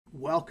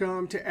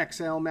Welcome to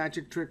Excel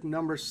magic trick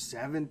number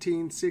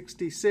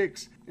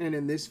 1766. And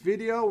in this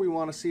video, we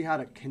want to see how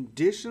to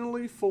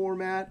conditionally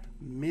format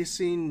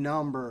missing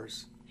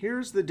numbers.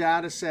 Here's the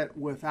data set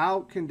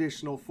without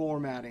conditional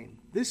formatting.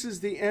 This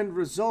is the end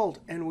result,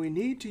 and we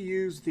need to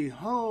use the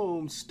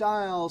Home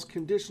Styles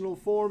conditional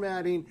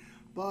formatting.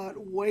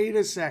 But wait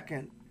a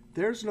second.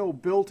 There's no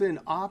built-in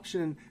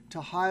option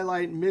to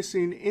highlight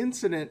missing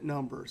incident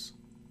numbers.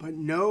 But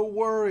no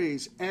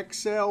worries,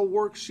 Excel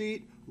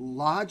worksheet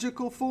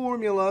logical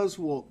formulas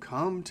will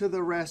come to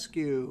the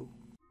rescue.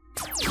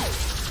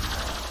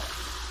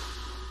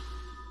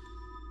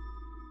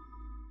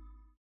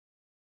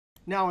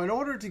 Now, in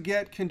order to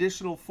get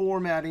conditional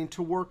formatting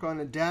to work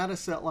on a data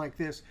set like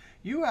this,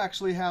 you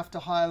actually have to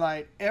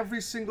highlight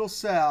every single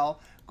cell,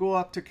 go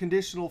up to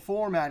conditional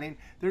formatting.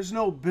 There's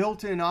no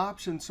built-in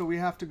option, so we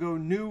have to go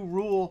New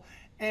Rule.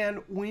 And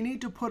we need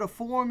to put a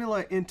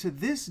formula into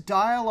this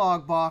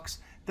dialog box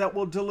that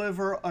will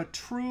deliver a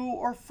true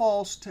or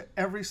false to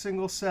every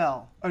single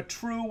cell. A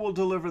true will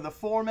deliver the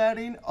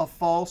formatting. A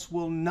false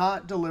will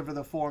not deliver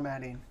the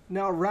formatting.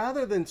 Now,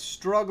 rather than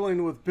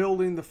struggling with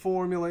building the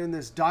formula in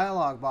this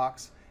dialog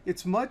box,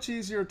 it's much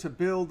easier to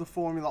build the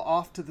formula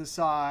off to the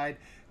side,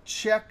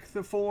 check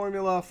the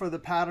formula for the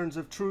patterns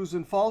of trues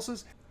and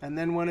falses, and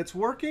then when it's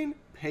working,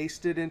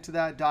 paste it into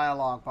that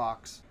dialog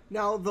box.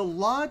 Now, the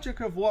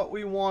logic of what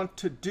we want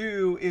to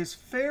do is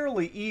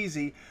fairly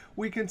easy.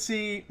 We can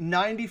see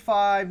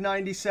 95,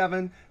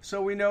 97,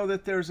 so we know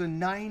that there's a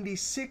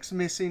 96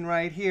 missing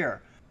right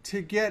here.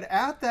 To get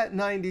at that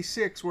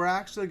 96, we're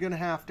actually going to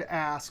have to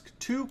ask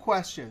two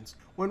questions.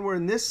 When we're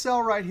in this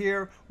cell right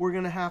here, we're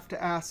going to have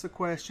to ask the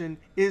question,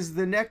 is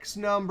the next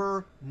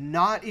number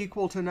not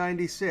equal to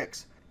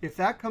 96? If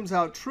that comes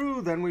out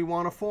true, then we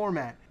want to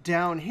format.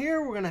 Down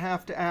here, we're going to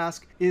have to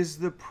ask, is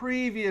the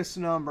previous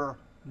number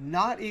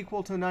not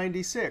equal to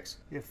 96?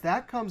 If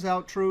that comes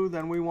out true,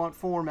 then we want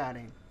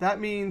formatting. That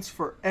means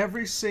for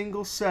every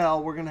single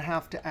cell, we're going to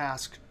have to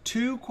ask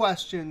two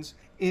questions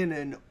in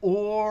an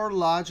OR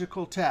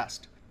logical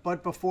test.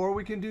 But before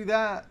we can do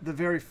that, the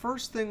very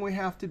first thing we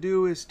have to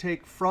do is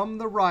take from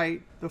the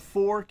right the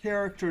 4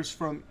 characters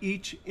from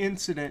each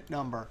incident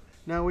number.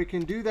 Now, we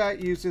can do that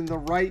using the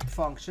right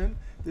function.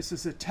 This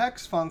is a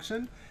text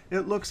function.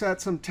 It looks at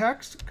some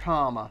text,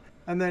 comma.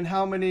 And then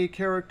how many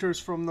characters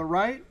from the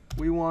right?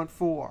 We want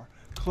 4.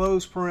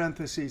 Close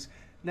parentheses.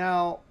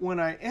 Now, when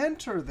I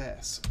enter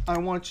this, I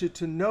want you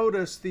to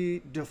notice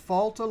the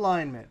default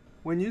alignment.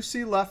 When you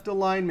see left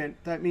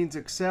alignment, that means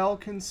Excel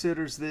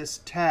considers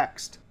this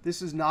text.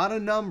 This is not a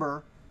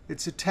number.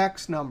 It's a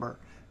text number.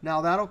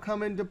 Now, that'll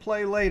come into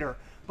play later.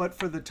 But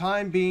for the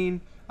time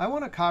being, I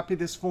want to copy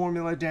this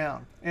formula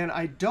down. And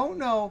I don't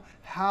know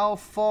how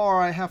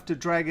far I have to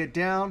drag it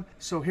down.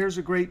 So here's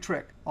a great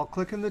trick. I'll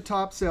click in the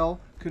top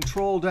cell,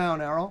 Control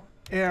down arrow,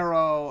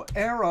 arrow,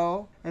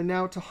 arrow. And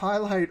now to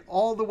highlight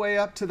all the way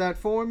up to that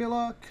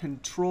formula,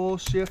 Control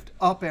Shift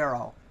up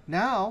arrow.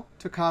 Now,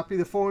 to copy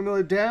the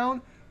formula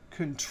down,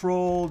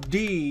 Control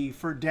D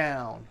for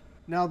down.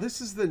 Now, this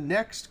is the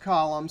next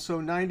column. So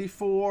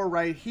 94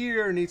 right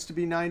here needs to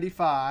be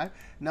 95.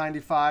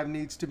 95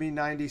 needs to be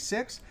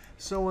 96.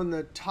 So in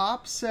the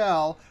top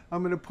cell,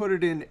 I'm going to put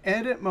it in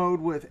edit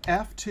mode with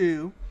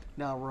F2.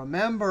 Now,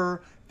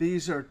 remember,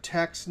 these are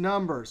text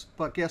numbers.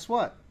 But guess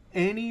what?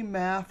 Any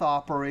math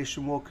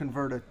operation will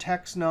convert a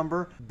text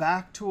number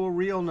back to a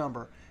real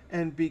number.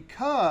 And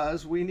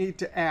because we need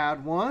to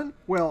add 1,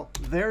 well,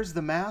 there's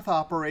the math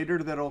operator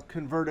that'll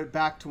convert it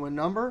back to a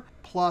number.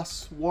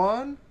 Plus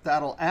 1,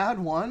 that'll add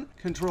 1.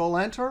 Control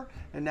Enter.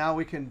 And now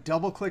we can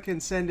double click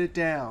and send it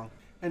down.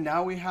 And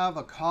now we have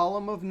a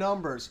column of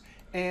numbers.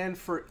 And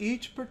for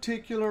each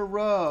particular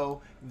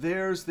row,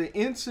 there's the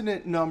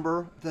incident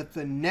number that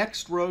the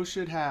next row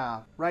should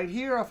have. Right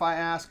here, if I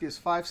ask, is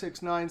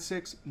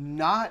 5696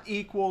 not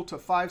equal to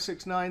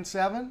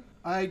 5697?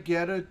 I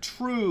get a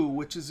true,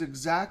 which is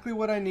exactly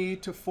what I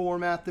need to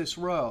format this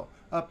row.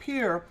 Up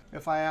here,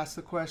 if I ask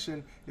the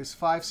question, is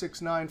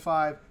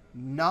 5695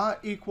 not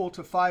equal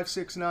to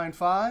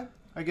 5695?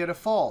 I get a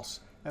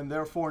false, and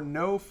therefore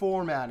no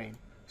formatting.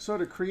 So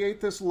to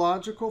create this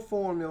logical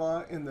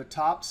formula in the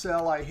top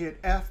cell, I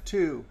hit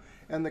F2.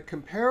 And the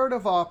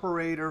comparative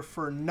operator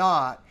for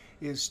not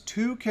is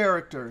 2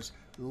 characters,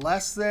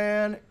 less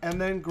than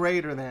and then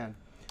greater than.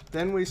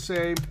 Then we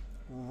say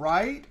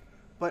right,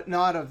 but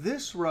not of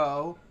this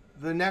row,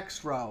 the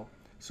next row.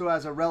 So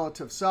as a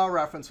relative cell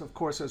reference, of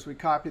course, as we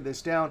copy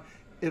this down,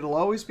 it'll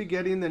always be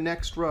getting the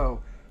next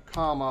row,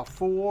 comma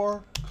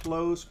 4,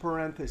 close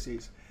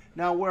parentheses.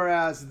 Now,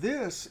 whereas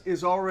this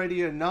is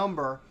already a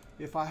number,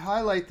 if I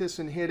highlight this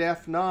and hit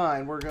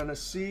F9, we're going to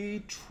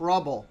see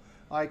trouble.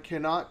 I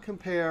cannot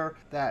compare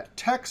that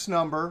text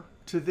number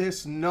to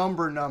this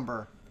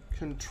number.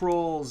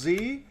 Control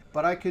Z,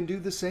 but I can do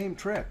the same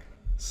trick.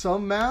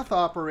 Some math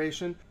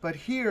operation, but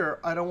here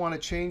I don't want to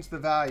change the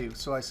value,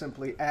 so I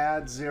simply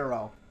add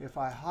 0. If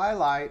I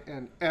highlight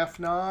and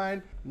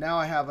F9, now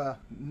I have a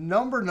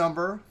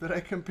number that I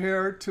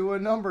compare to a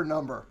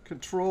number.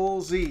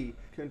 Control Z.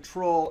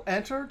 Control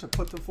Enter to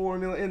put the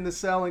formula in the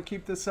cell and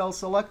keep the cell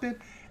selected,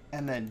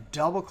 and then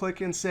double click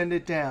and send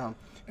it down.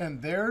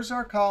 And there's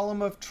our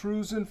column of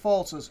trues and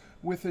falses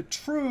with a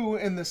true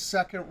in the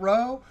second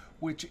row,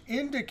 which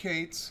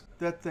indicates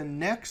that the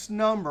next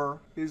number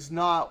is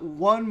not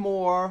one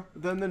more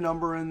than the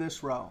number in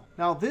this row.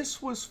 Now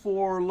this was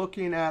for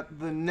looking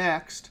at the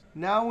next.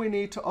 Now we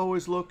need to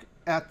always look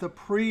at the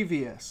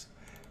previous.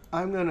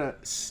 I'm going to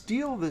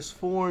steal this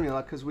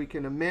formula because we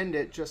can amend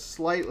it just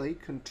slightly.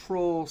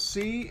 Control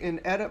C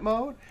in edit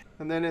mode.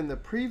 And then in the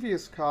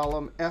previous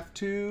column,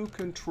 F2,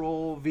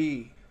 Control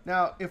V.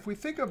 Now, if we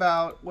think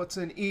about what's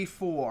in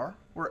E4,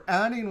 we're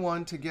adding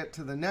 1 to get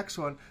to the next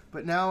one.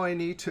 But now I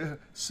need to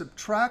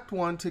subtract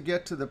 1 to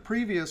get to the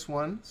previous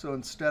one. So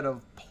instead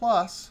of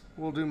plus,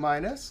 we'll do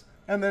minus.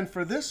 And then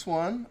for this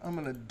one, I'm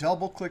going to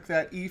double click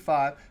that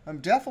E5. I'm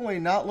definitely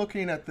not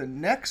looking at the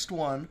next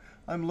one.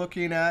 I'm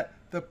looking at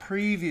the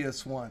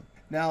previous one.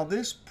 Now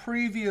this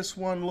previous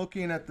one,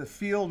 looking at the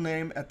field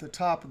name at the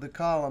top of the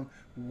column,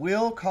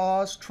 will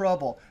cause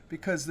trouble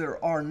because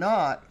there are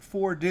not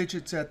 4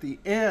 digits at the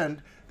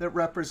end that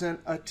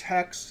represent a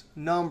text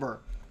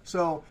number.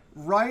 So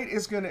write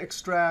is going to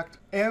extract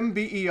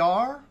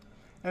MBER.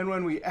 And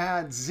when we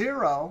add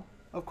 0,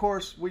 of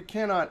course, we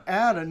cannot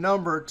add a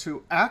number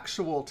to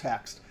actual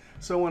text.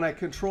 So when I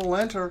Control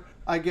Enter,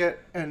 I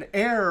get an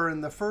error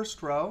in the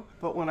first row.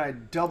 But when I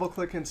double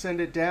click and send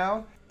it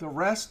down, the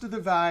rest of the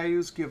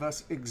values give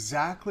us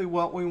exactly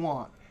what we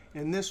want.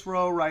 In this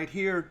row right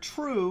here,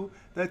 true,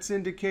 that's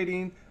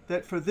indicating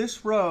that for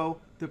this row,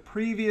 the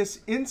previous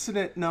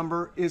incident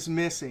number is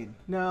missing.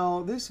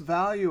 Now, this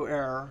value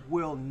error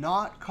will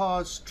not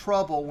cause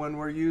trouble when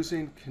we're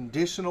using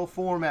conditional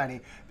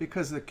formatting,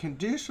 because the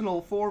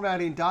conditional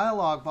formatting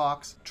dialog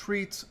box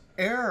treats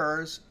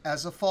errors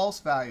as a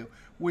false value,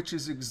 which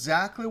is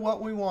exactly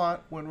what we want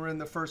when we're in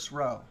the first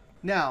row.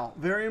 Now,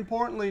 very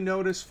importantly,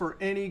 notice for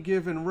any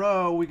given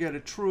row, we get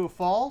a true or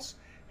false.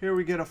 Here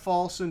we get a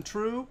false and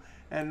true.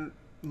 And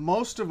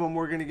most of them,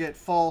 we're going to get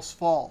false,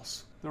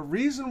 false. The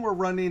reason we're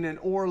running an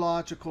OR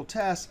logical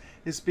test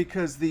is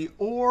because the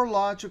OR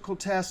logical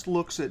test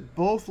looks at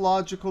both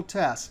logical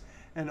tests.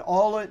 And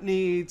all it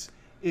needs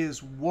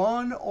is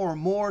one or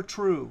more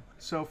true.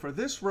 So for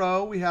this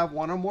row, we have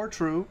one or more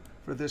true.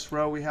 For this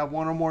row, we have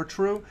one or more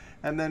true.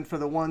 And then for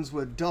the ones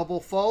with double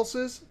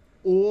falses,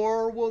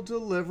 OR will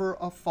deliver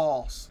a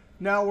false.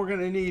 Now we're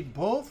going to need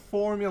both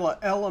formula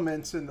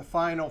elements in the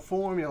final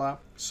formula.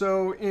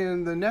 So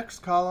in the next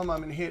column, I'm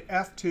going to hit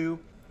F2.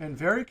 And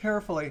very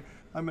carefully,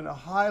 I'm going to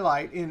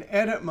highlight in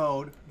edit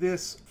mode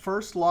this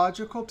first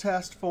logical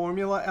test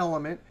formula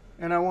element.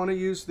 And I want to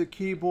use the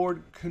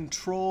keyboard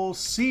Ctrl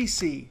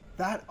C.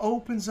 That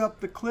opens up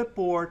the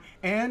clipboard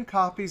and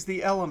copies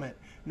the element.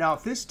 Now,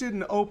 if this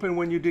didn't open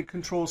when you did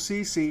Ctrl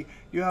C,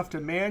 you have to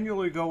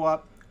manually go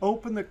up,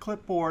 open the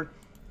clipboard,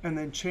 and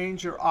then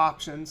change your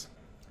options.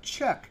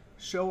 Check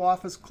Show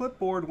Off as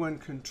Clipboard when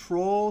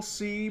Ctrl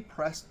C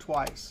pressed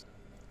twice.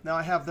 Now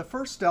I have the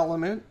first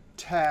element,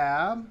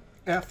 Tab,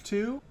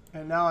 F2,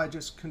 and now I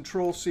just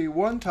Ctrl C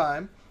one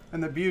time.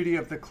 And the beauty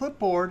of the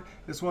clipboard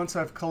is once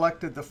I've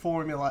collected the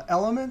formula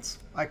elements,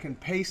 I can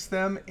paste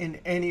them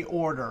in any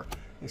order.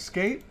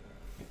 Escape.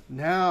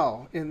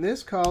 Now, in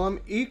this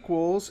column,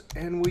 equals,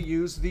 and we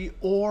use the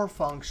OR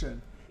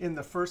function. In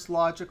the first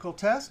logical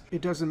test, it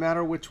doesn't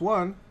matter which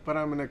one, but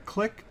I'm going to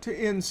click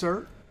to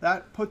insert.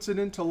 That puts it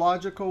into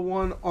logical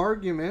 1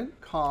 argument,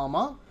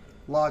 comma,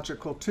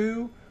 logical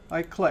 2,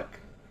 I click.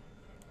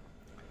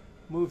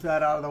 Move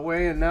that out of the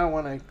way, and now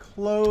when I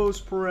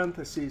close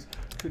parentheses,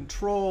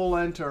 Control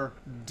Enter,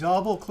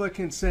 double click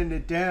and send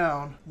it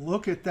down,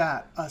 look at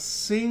that. A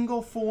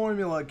single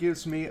formula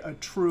gives me a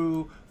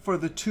true for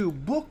the 2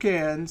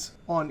 bookends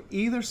on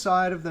either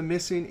side of the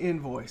missing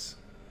invoice.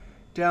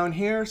 Down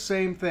here,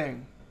 same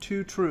thing,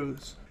 2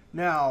 trues.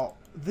 Now,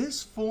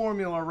 this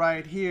formula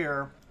right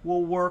here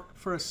will work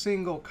for a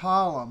single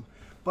column.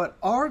 But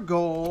our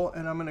goal,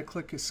 and I'm going to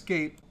click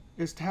Escape,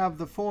 is to have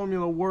the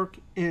formula work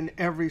in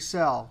every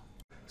cell.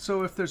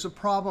 So if there's a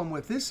problem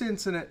with this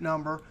incident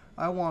number,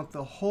 I want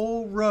the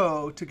whole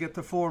row to get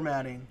the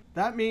formatting.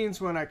 That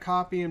means when I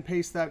copy and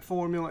paste that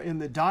formula in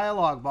the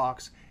dialog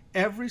box,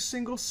 every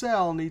single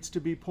cell needs to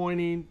be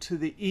pointing to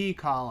the E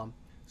column.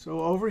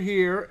 So over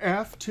here,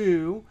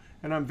 F2,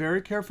 and I'm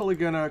very carefully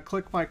going to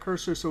click my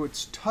cursor so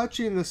it's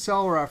touching the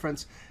cell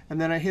reference, and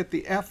then I hit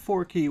the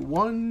F4 key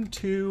 1,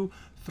 2,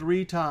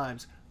 3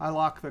 times. I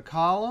lock the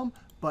column,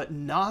 but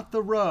not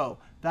the row.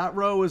 That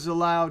row is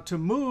allowed to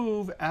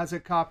move as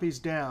it copies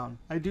down.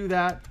 I do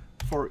that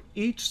for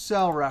each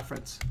cell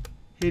reference,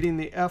 hitting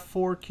the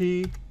F4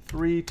 key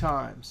 3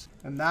 times.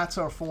 And that's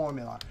our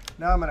formula.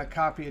 Now I'm going to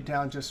copy it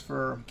down just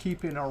for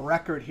keeping a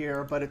record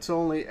here, but it's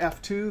only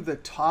F2, the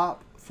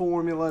top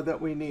formula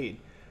that we need.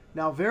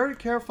 Now very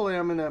carefully,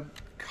 I'm going to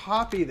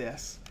copy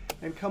this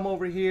and come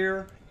over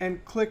here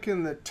and click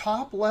in the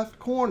top left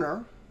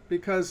corner,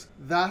 because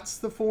that's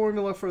the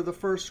formula for the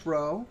first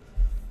row.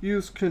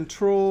 Use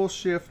Control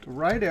Shift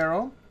right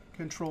arrow.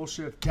 Control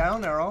Shift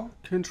down arrow,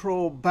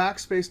 Control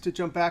backspace to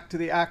jump back to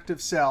the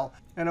active cell.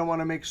 And I want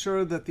to make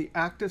sure that the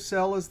active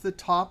cell is the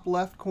top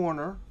left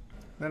corner.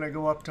 Then I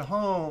go up to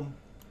Home,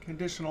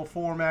 Conditional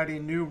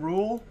Formatting, New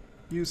Rule.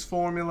 Use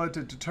formula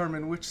to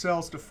determine which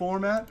cells to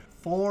format.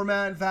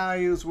 Format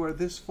values where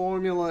this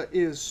formula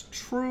is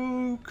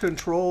true,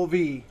 Control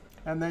V.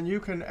 And then you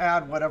can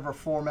add whatever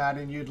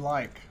formatting you'd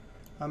like.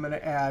 I'm going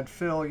to add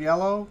fill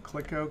yellow,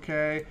 click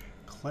OK,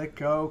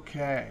 click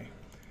OK.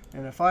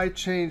 And if I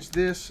change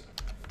this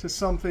to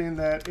something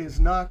that is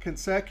not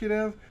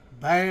consecutive,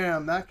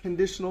 bam, that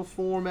conditional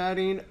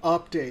formatting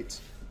updates.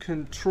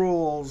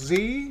 Control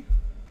Z.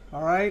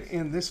 All right,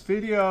 in this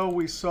video,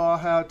 we saw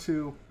how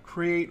to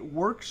create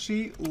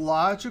worksheet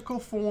logical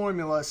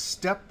formulas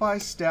step by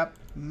step,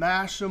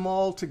 mash them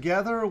all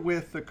together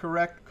with the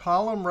correct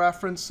column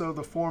reference so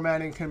the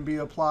formatting can be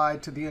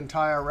applied to the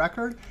entire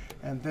record.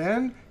 And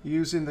then,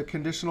 using the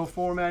conditional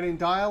formatting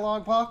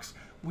dialog box,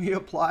 we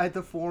applied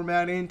the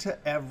formatting to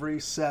every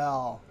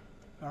cell.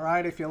 All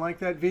right, if you like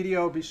that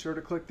video, be sure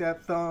to click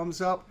that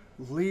thumbs up,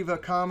 leave a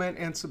comment,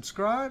 and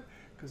subscribe,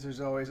 because there's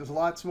always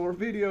lots more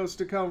videos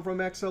to come from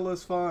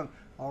excelisfun.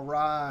 All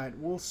right,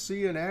 we'll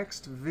see you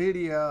next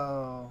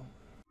video.